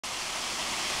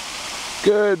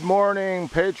Good morning,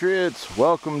 Patriots.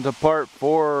 Welcome to part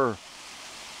 4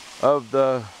 of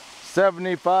the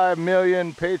 75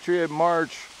 million Patriot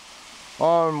March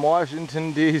on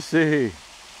Washington, D.C.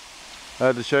 I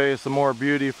had to show you some more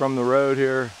beauty from the road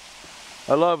here.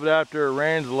 I love it after it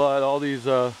rains a lot. All these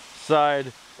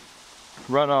side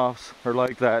runoffs are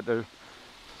like that.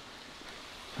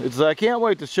 I can't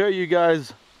wait to show you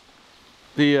guys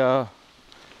the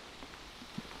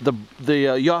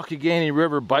Youghiogheny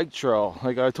River bike trail.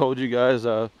 Like I told you guys,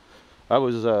 I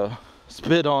was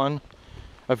spit on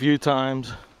a few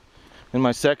times in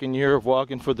my second year of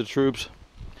walking for the troops.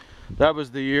 That was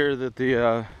the year that they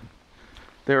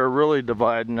were really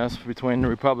dividing us between the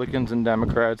Republicans and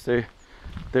Democrats. They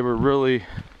were really,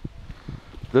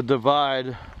 the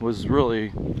divide was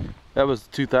really, that was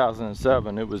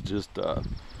 2007. It was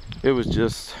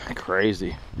just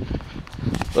crazy.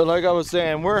 But like I was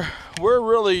saying, we're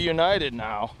really united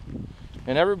now,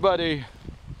 and everybody,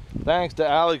 thanks to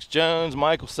Alex Jones,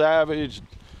 Michael Savage,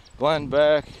 Glenn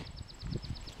Beck,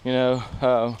 you know,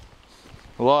 a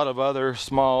lot of other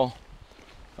small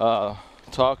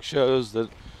talk shows that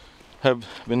have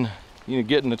been,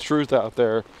 getting the truth out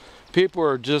there. People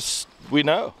are just, we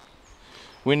know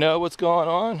what's going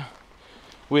on.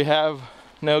 We have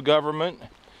no government.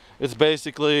 It's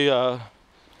basically the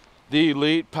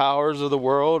elite powers of the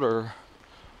world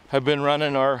have been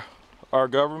running our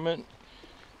government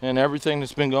and everything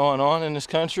that's been going on in this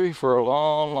country for a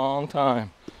long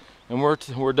time, and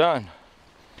we're done.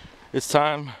 It's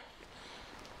time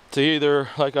to either,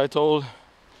 like I told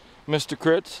Mr.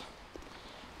 Kritz,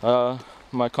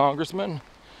 my congressman,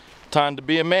 time to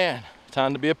be a man,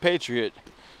 time to be a patriot.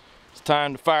 It's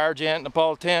time to fire Janet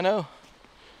Napolitano.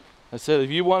 I said, if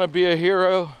you want to be a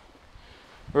hero,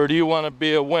 or do you want to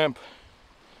be a wimp?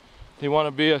 Do you want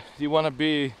to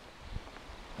be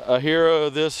a hero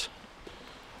of this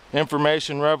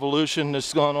information revolution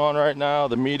that's going on right now?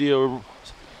 The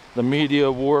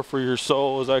media war for your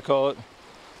soul, as I call it.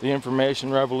 The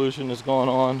information revolution that's going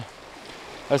on.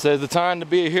 I said the time to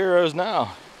be a hero is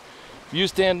now. If you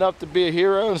stand up to be a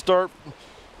hero and start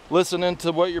listening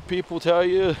to what your people tell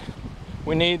you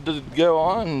we need to go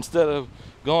on, instead of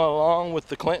going along with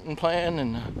the Clinton plan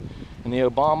and the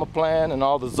Obama plan and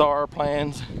all the czar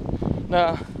plans.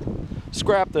 Nah,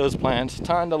 scrap those plans.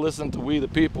 Time to listen to we the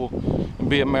people and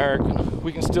be American.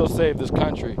 We can still save this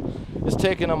country. It's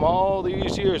taken them all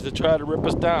these years to try to rip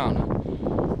us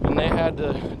down, and they had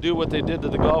to do what they did to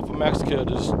the Gulf of Mexico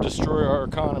to destroy our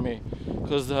economy,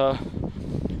 because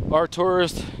our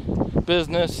tourist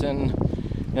business and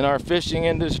our fishing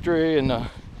industry and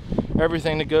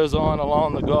everything that goes on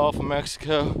along the Gulf of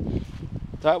Mexico,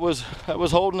 that was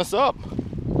holding us up,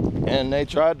 and they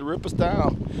tried to rip us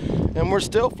down, and we're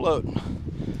still floating.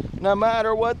 No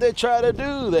matter what they try to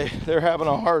do, they're having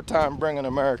a hard time bringing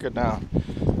America down,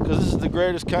 because this is the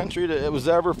greatest country that it was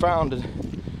ever founded.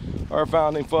 Our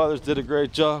founding fathers did a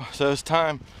great job, so it's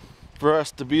time for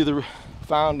us to be the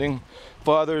founding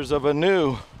fathers of a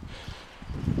new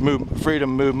freedom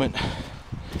movement.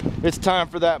 It's time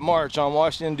for that march on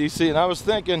Washington, D.C. And I was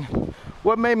thinking,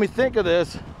 what made me think of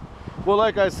this? Well,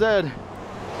 like I said,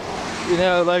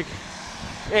 like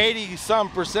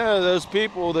 80-some% of those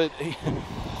people that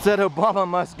said Obama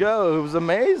must go, it was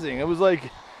amazing. It was like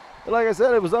I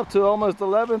said, it was up to almost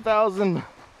 11,000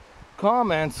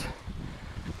 comments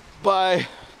by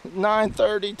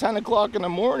 9:30, 10 o'clock in the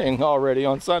morning already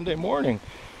on Sunday morning.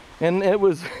 And it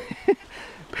was,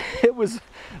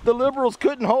 the liberals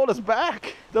couldn't hold us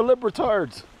back. The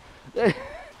libertards.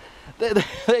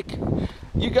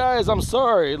 You guys, I'm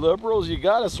sorry, liberals, you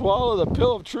gotta swallow the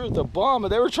pill of truth. Obama,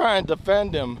 they were trying to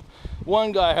defend him.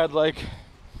 One guy had like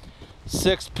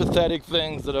 6 pathetic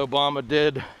things that Obama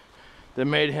did that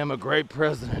made him a great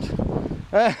president.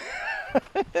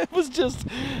 It was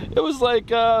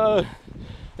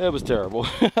terrible.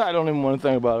 I don't even want to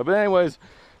think about it. But anyways,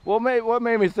 what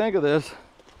made me think of this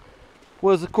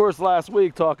was, of course, last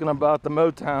week talking about the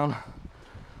Motown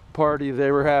party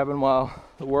they were having while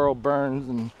the world burns,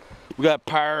 and we got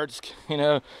pirates.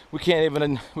 We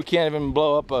can't even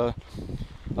blow up a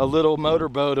little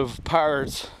motorboat of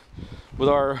pirates with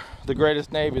the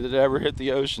greatest navy that ever hit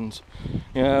the oceans.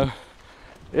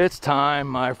 It's time,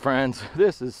 my friends.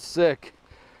 This is sick.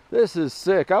 This is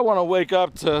sick. I want to wake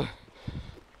up to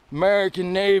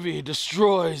American Navy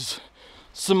destroys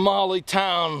Somali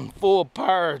town full of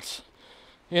pirates.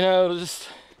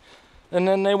 And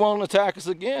then they won't attack us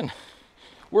again.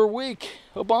 We're weak.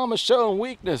 Obama's showing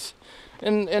weakness,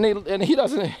 and he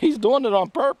doesn't. He's doing it on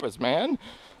purpose, man.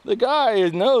 The guy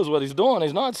knows what he's doing.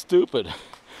 He's not stupid.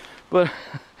 But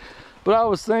I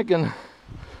was thinking,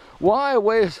 Why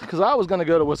waste? Because I was going to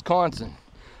go to Wisconsin.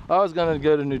 I was going to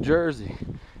go to New Jersey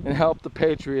and help the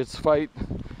Patriots fight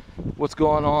what's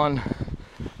going on.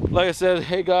 Like I said,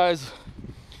 hey guys,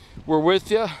 we're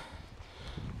with you,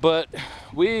 but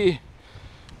we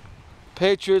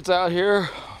Patriots out here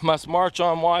must march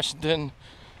on Washington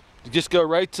to just go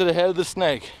right to the head of the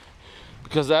snake,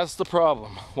 because that's the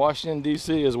problem. Washington,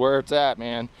 D.C. is where it's at,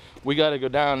 man. We got to go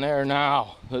down there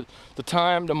now. The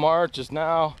time to march is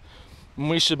now, and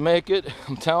we should make it.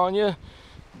 I'm telling you,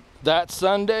 that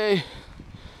Sunday,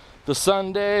 the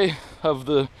Sunday of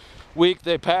the week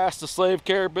they passed the slave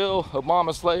care bill,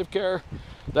 Obama slave care,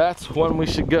 that's when we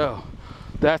should go.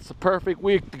 That's the perfect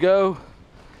week to go.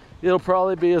 It'll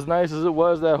probably be as nice as it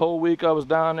was that whole week I was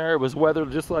down there. It was weather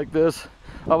just like this.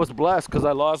 I was blessed because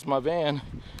I lost my van,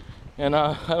 and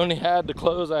I only had the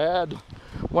clothes I had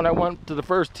when I went to the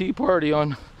first tea party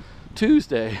on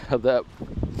Tuesday of that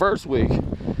first week.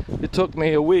 It took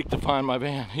me a week to find my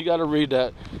van. You got to read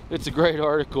that. It's a great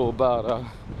article about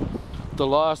the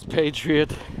lost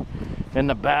Patriot and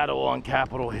the battle on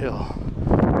Capitol Hill.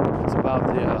 It's about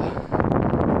the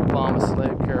Obama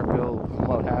slave care bill,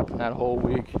 what happened that whole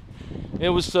week. It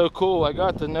was so cool. I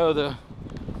got to know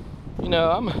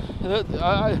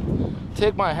I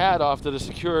take my hat off to the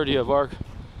security of our,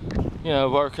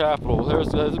 of our Capitol.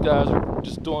 Those guys are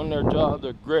just doing their job.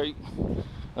 They're great, and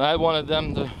I wanted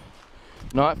them to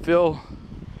not feel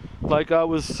like I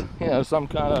was, some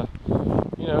kind of,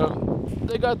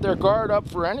 they got their guard up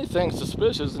for anything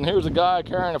suspicious. And here's a guy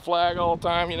carrying a flag all the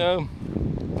time, and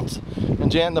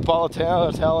Jan Napolitano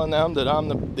is telling them that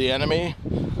I'm the enemy.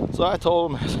 So I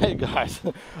told them, hey guys,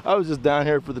 I was just down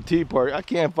here for the tea party. I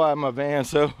can't find my van.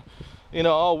 So,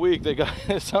 all week they'd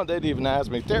even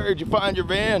ask me, Terry, did you find your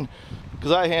van?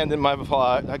 Because I handed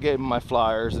I gave them my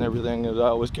flyers and everything that I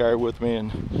always carry with me,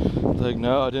 and like,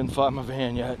 no, I didn't find my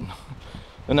van yet.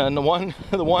 And then the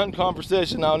one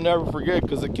conversation I'll never forget,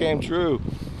 because it came true,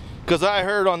 because I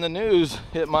heard on the news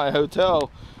at my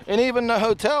hotel, and even the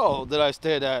hotel that I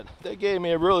stayed at, they gave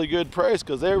me a really good price,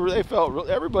 because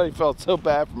everybody felt so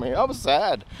bad for me. I was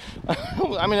sad.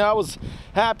 I mean, I was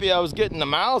happy I was getting the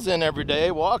miles in every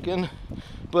day walking,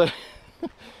 but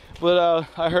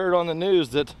I heard on the news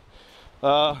that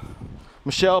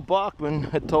Michelle Bachmann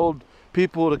had told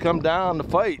people to come down to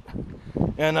fight,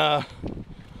 and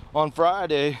on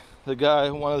Friday,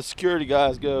 one of the security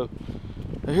guys go,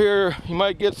 I hear you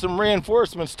might get some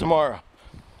reinforcements tomorrow.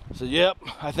 I said, yep,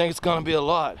 I think it's gonna be a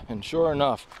lot. And sure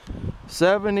enough,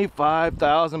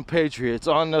 75,000 Patriots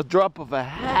on the drop of a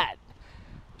hat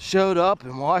showed up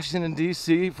in Washington,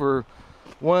 D.C. for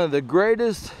one of the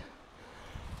greatest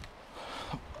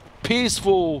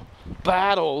peaceful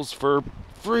battles for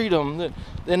freedom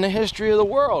in the history of the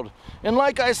world. And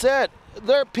like I said,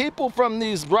 there are people from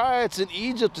these riots in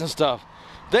Egypt and stuff.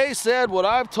 They said what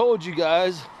I've told you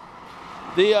guys.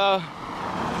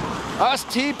 Us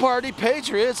Tea Party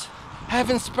Patriots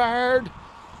have inspired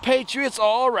patriots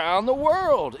all around the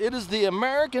world. It is the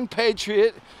American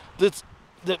patriot that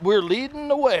we're leading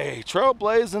the way,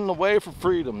 trailblazing the way for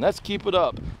freedom. Let's keep it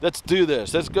up. Let's do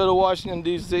this. Let's go to Washington,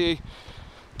 D.C.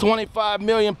 25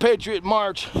 million Patriot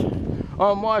March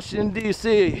on Washington,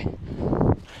 D.C.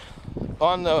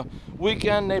 on the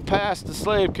weekend they passed the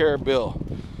slave care bill.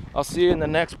 I'll see you in the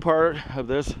next part of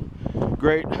this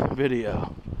great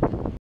video.